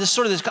living on this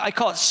I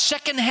call it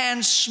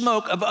secondhand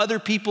smoke of other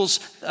people's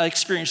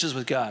experiences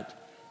with God.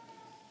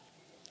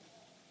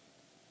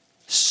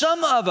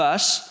 Some of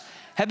us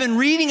have been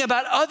reading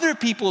about other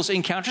people's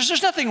encounters.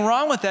 There's nothing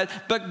wrong with that,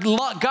 but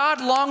God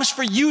longs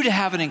for you to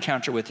have an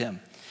encounter with him.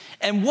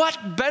 And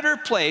what better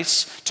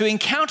place to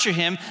encounter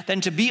him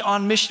than to be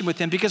on mission with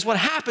him? Because what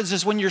happens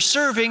is when you're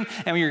serving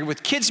and when you're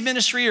with kids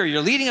ministry, or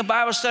you're leading a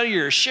Bible study,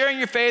 or you're sharing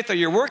your faith, or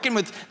you're working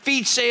with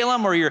Feed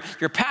Salem, or you're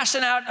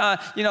passing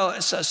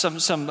out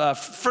some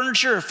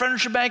furniture or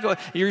furniture bank, or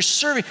you're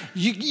serving,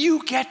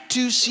 you get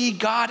to see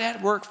God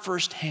at work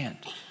firsthand.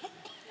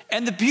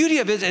 And the beauty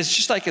of it is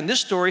just like in this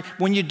story,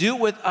 when you do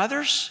it with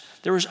others,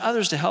 there was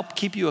others to help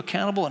keep you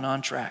accountable and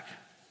on track.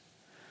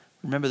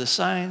 Remember the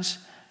signs,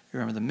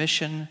 remember the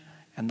mission.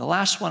 And the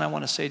last one I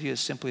want to say to you is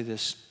simply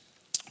this.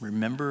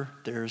 Remember,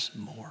 there's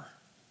more.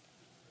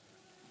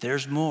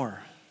 There's more.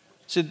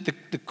 So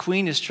the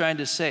queen is trying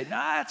to say,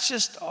 it's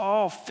just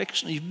all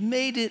fictional. You've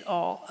made it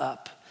all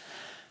up.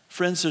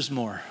 Friends, there's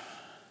more.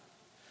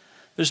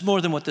 There's more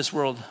than what this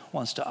world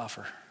wants to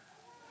offer.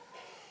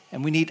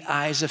 And we need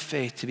eyes of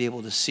faith to be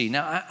able to see.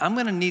 Now, I'm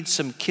going to need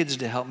some kids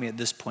to help me at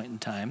this point in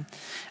time.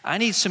 I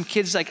need some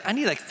kids, I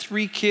need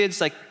 3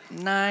 kids,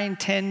 9,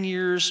 10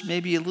 years,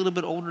 maybe a little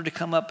bit older, to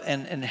come up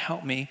and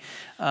help me.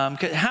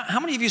 How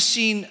many of you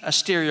seen a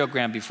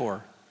stereogram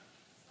before?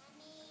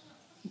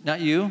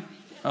 Not you?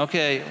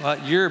 Okay, well,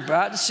 you're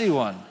about to see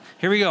one.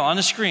 Here we go on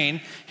the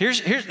screen.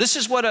 This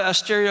is what a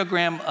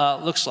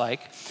stereogram looks like.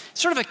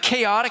 Sort of a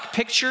chaotic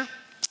picture.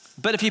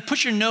 But if you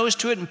put your nose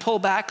to it and pull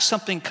back,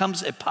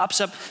 it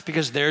pops up,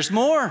 because there's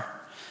more.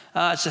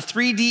 It's a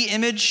 3D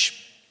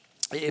image.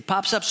 It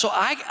pops up. So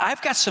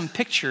I've got some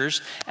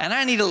pictures, and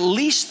I need at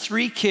least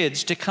 3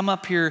 kids to come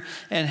up here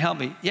and help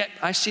me. Yeah,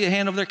 I see a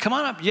hand over there. Come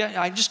on up. Yeah,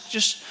 I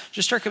just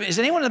start coming. Is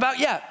anyone about?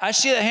 Yeah, I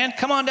see a hand.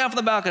 Come on down from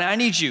the balcony. I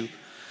need you.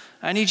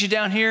 I need you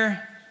down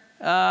here.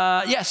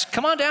 Yes,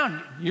 come on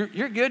down.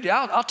 You're good.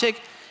 I'll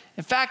take,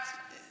 in fact,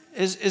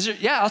 is there,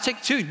 yeah, I'll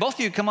take 2. Both of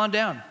you come on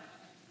down.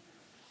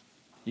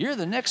 You're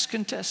the next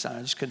contestant.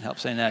 I just couldn't help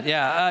saying that.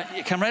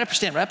 Yeah, come right up,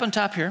 stand right up on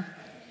top here.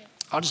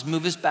 I'll just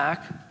move this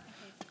back.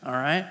 All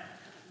right,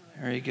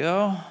 there you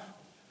go.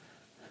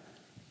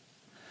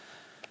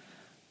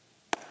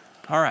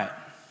 All right,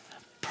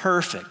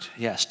 perfect.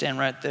 Yeah, stand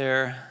right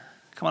there.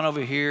 Come on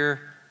over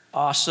here.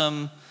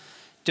 Awesome.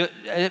 Do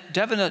you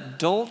have an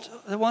adult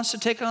that wants to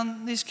take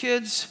on these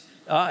kids?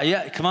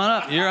 Yeah, come on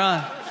up. You're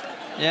on.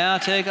 Yeah,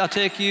 I'll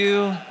take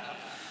you.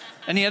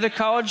 Any other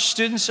college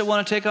students that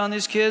want to take on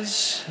these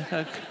kids?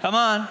 Come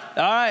on.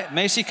 All right,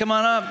 Macy, come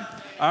on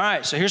up. All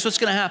right, so here's what's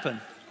going to happen.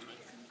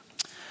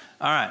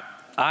 All right,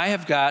 I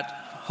have got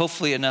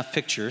hopefully enough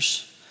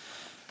pictures.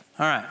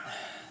 All right,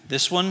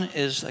 this one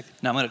is like,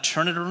 now I'm going to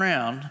turn it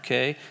around,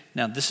 okay?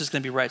 Now this is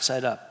going to be right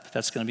side up.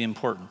 That's going to be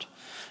important.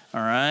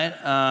 All right,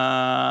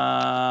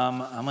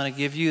 I'm going to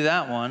give you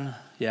that one.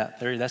 Yeah,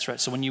 there, that's right.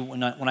 So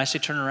when I say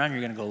turn around,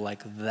 you're going to go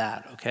like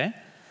that, okay?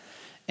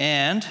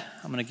 And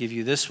I'm going to give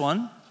you this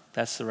one.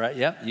 That's the right,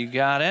 yep, you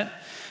got it.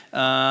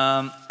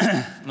 I'm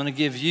going to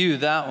give you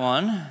that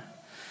one.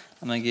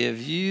 I'm going to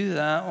give you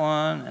that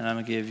one, and I'm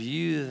going to give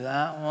you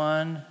that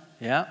one.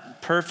 Yeah,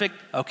 perfect.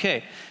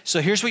 Okay,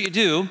 so here's what you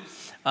do.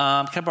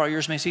 Can I borrow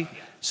yours, Macy?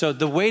 So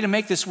the way to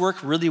make this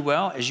work really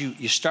well is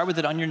you start with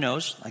it on your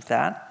nose, like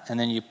that, and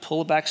then you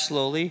pull it back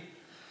slowly,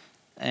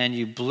 and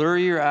you blur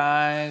your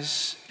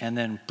eyes, and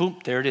then boom,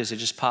 there it is. It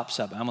just pops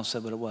up. I almost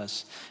said what it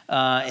was.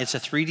 It's a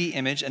 3D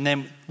image, and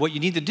then what you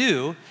need to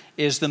do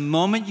is the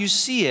moment you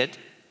see it,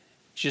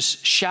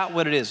 just shout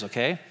what it is,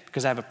 okay?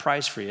 Because I have a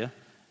prize for you,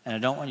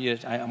 and I want you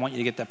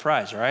to get that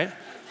prize, all right?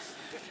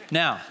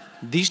 Now,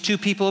 these 2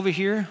 people over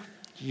here,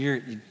 you're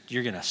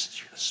gonna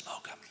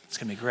smoke them. It's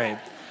gonna be great.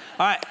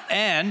 All right,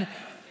 and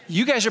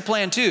you guys are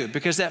playing too,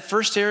 because that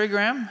first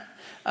stereogram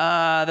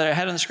that I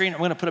had on the screen, I'm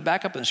going to put it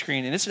back up on the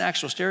screen, and it's an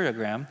actual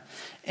stereogram.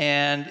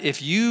 And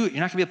if you're not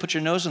going to be able to put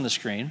your nose on the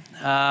screen,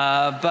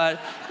 but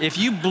if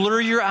you blur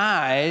your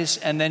eyes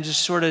and then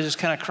just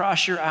kind of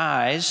cross your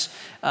eyes,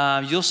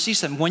 you'll see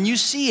something. When you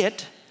see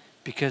it,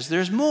 because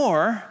there's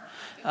more,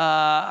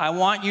 I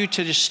want you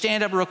to just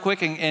stand up real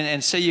quick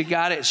and say you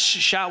got it,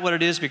 shout what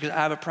it is, because I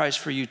have a prize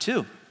for you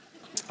too.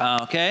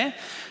 Okay?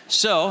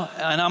 So,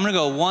 and I'm going to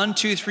go 1,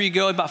 2, 3,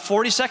 go. About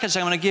 40 seconds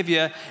I'm going to give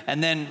you.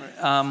 And then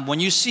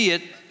when you see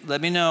it, let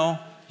me know.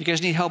 You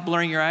guys need help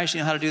blurring your eyes? You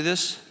know how to do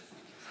this?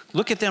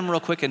 Look at them real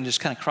quick and just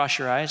kind of cross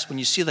your eyes. When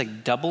you see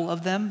like double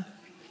of them,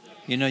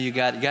 you know you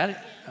got it?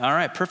 All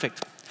right,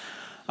 perfect.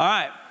 All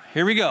right,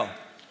 here we go.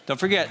 Don't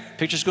forget,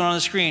 pictures going on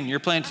the screen. You're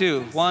playing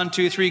too. 1,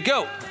 2, 3,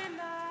 go.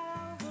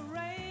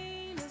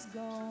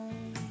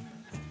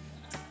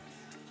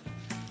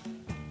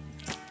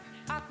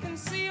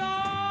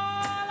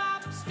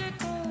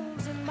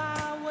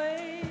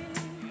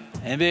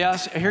 Anybody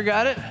else here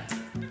got it?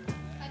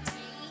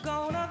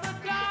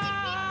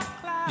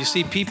 You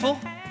see people?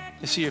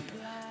 You see your,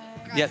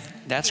 yeah,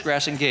 that's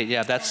grass and gate.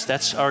 Yeah,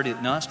 that's already,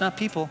 no, it's not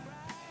people.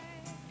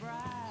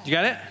 You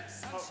got it?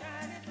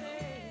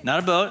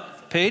 Not a boat.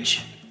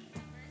 Paige?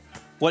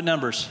 What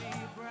numbers?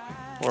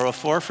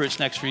 404, fruit's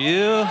next for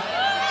you.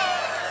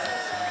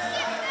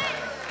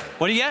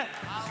 What do you get?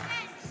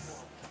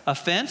 A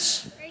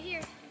fence?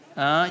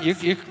 Right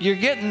here. You're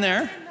getting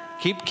there.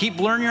 Keep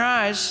blurring your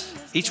eyes.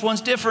 Each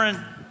one's different.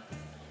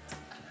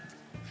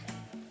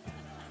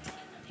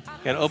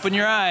 Got to open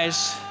your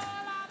eyes.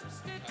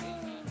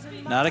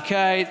 Not a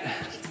kite.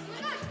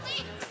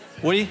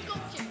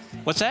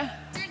 What's that?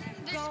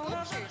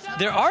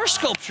 There are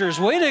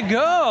sculptures. Way to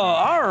go.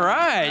 All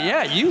right.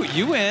 Yeah,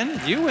 you win.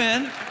 You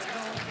win.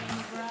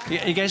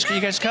 You guys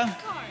come?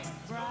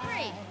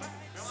 Great.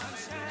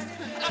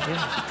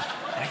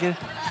 Yeah.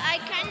 I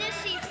kind of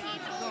see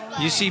people.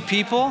 But You see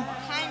people?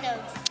 Kind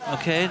of.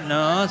 Okay,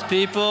 no, it's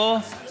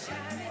people.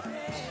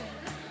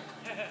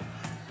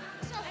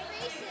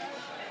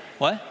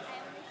 What?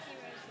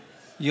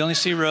 You only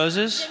see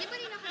roses? Does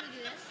anybody know how to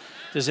do this?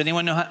 Does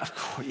anyone know how? Of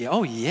course.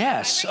 Oh,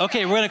 yes.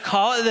 Okay, we're going to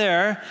call it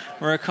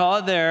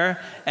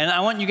there. And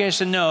I want you guys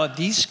to know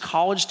these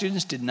college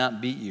students did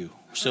not beat you.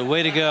 So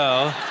way to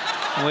go.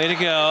 Way to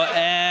go.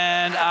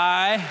 And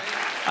I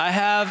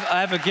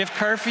have a gift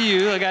card for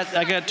you. I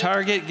got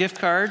Target gift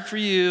card for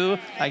you.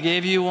 I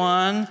gave you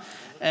one.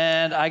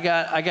 And I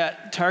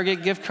got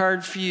Target gift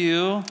card for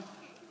you.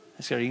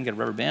 You can get a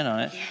rubber band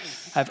on it.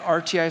 I have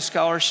RTI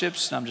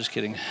scholarships. No, I'm just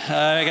kidding.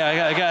 I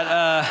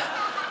got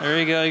there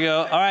you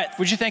go. All right,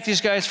 would you thank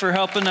these guys for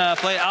helping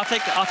play? I'll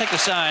take the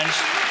signs.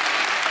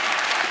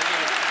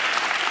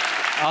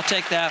 I'll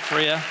take that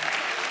for you.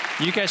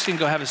 You guys can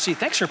go have a seat.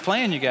 Thanks for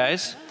playing, you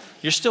guys.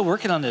 You're still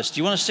working on this. Do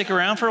you want to stick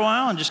around for a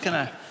while and just kind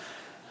of?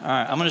 All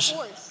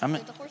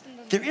right,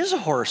 there is a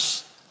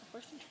horse.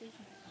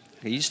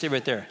 Okay, you stay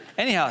right there.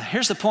 Anyhow,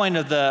 here's the point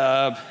of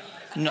the.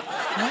 No,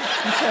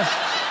 okay.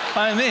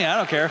 Fine with me. I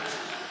don't care.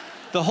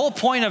 The whole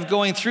point of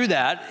going through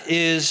that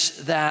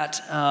is that,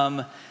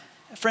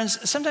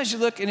 friends, sometimes you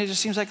look and it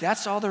just seems like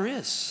that's all there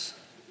is.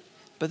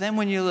 But then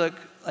when you look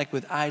like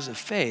with eyes of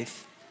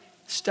faith,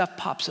 stuff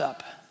pops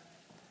up.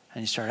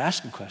 And you start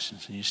asking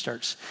questions, and you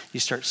start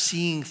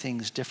seeing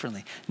things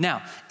differently.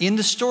 Now, in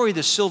the story,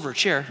 the silver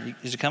chair,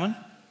 is it coming?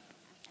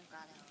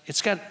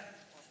 It's got,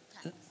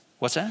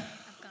 what's that?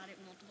 I've got it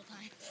multiple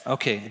times.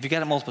 Okay, if you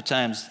got it multiple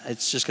times,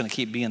 it's just going to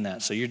keep being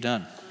that, so you're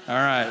done. All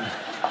right.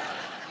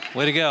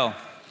 Way to go.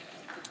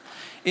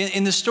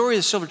 In the story of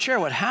the silver chair,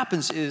 what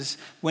happens is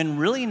when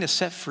Lillian is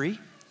set free,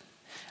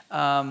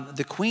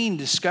 the queen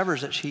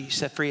discovers that she's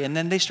set free, and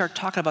then they start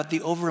talking about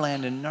the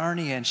overland in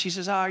Narnia, and she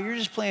says, you're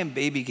just playing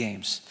baby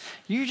games.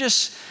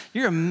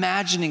 You're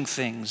imagining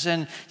things.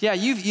 And yeah,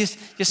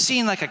 you've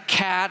seen like a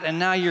cat, and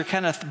now you're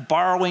kind of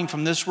borrowing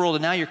from this world,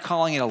 and now you're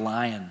calling it a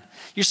lion.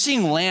 You're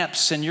seeing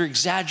lamps, and you're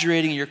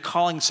exaggerating, and you're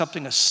calling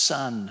something a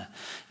sun.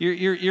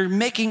 You're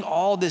making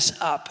all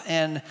this up,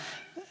 and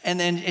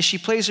then as she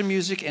plays her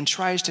music and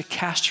tries to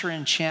cast her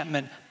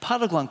enchantment,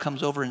 Puddleglum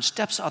comes over and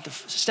steps on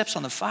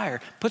the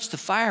fire, puts the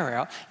fire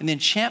out, and the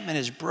enchantment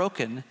is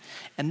broken.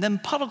 And then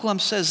Puddleglum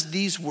says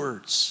these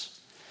words,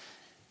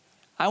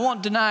 I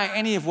won't deny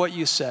any of what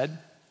you said,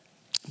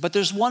 but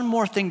there's one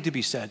more thing to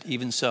be said,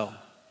 even so.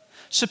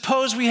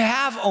 Suppose we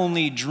have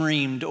only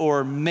dreamed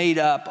or made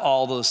up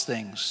all those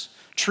things,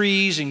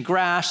 trees and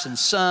grass and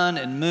sun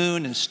and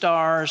moon and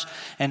stars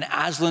and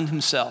Aslan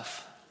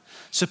himself.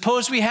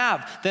 Suppose we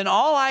have, then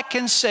all I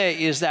can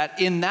say is that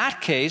in that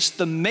case,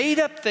 the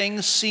made-up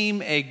things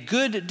seem a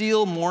good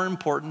deal more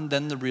important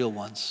than the real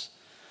ones.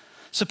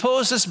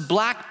 Suppose this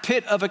black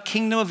pit of a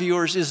kingdom of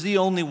yours is the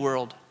only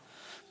world.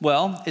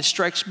 Well, it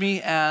strikes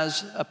me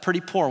as a pretty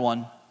poor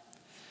one.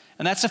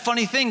 And that's a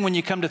funny thing when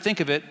you come to think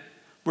of it.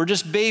 We're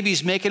just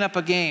babies making up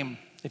a game,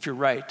 if you're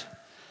right.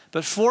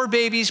 But 4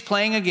 babies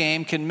playing a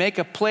game can make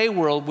a play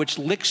world which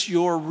licks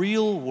your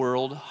real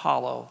world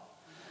hollow.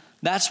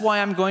 That's why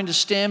I'm going to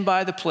stand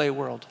by the play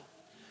world.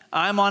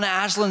 I'm on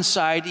Aslan's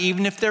side,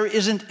 even if there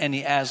isn't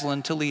any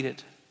Aslan to lead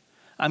it.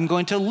 I'm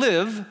going to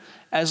live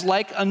as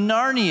like a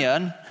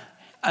Narnian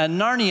I'm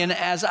going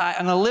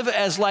to live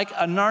as like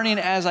a Narnian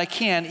as I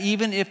can,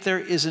 even if there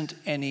isn't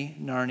any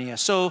Narnia.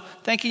 So,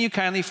 thanking you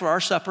kindly for our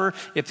supper.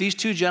 If these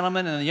 2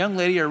 gentlemen and the young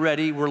lady are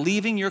ready, we're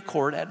leaving your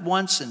court at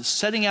once and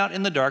setting out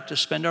in the dark to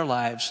spend our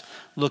lives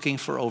looking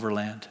for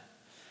overland.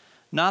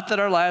 Not that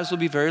our lives will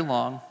be very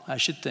long, I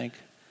should think.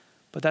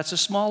 But that's a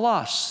small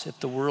loss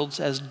if the world's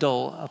as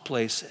dull a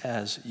place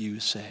as you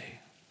say.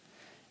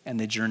 And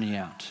they journey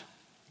out.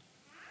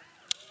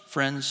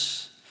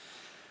 Friends,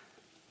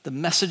 the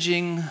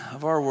messaging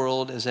of our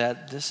world is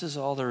that this is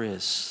all there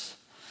is.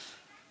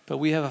 But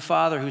we have a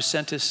Father who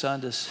sent his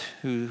Son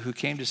who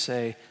came to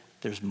say,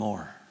 there's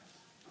more.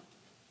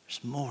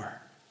 There's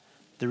more.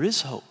 There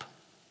is hope.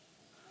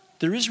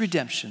 There is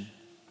redemption.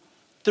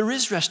 There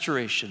is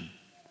restoration.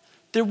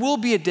 There will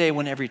be a day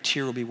when every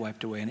tear will be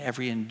wiped away and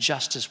every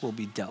injustice will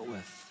be dealt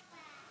with.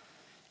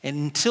 And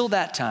until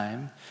that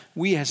time,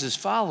 we as his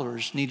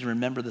followers need to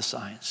remember the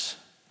signs,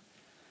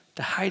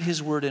 to hide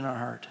his word in our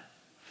heart,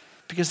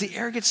 because the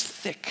air gets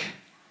thick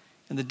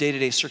in the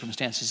day-to-day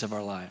circumstances of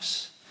our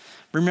lives.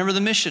 Remember the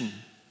mission,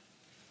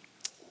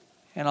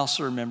 and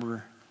also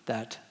remember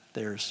that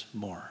there's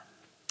more.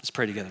 Let's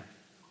pray together.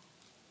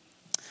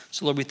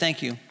 So Lord, we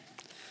thank you.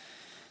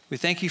 We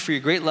thank you for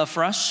your great love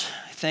for us.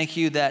 Thank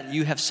you that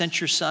you have sent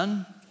your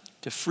Son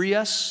to free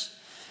us.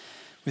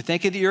 We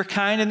thank you that you're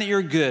kind and that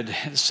you're good.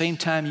 At the same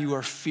time, you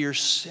are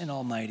fierce and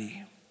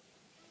almighty.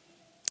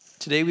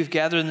 Today we've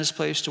gathered in this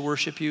place to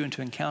worship you and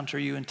to encounter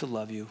you and to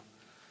love you.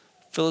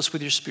 Fill us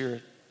with your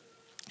Spirit.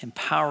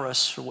 Empower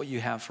us for what you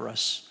have for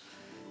us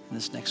in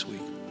this next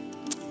week.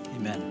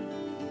 Amen.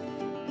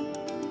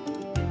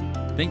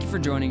 Thank you for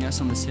joining us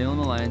on the Salem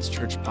Alliance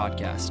Church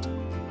podcast.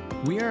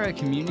 We are a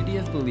community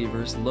of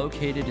believers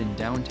located in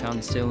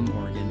downtown Salem,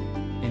 Oregon,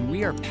 and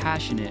we are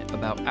passionate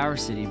about our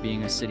city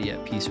being a city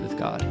at peace with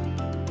God.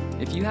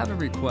 If you have a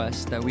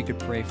request that we could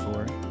pray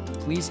for,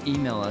 please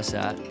email us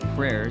at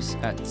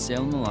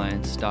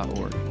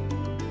prayers@salemalliance.org.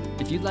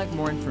 If you'd like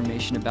more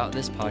information about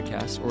this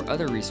podcast or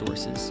other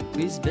resources,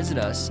 please visit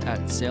us at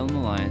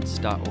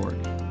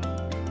salemalliance.org.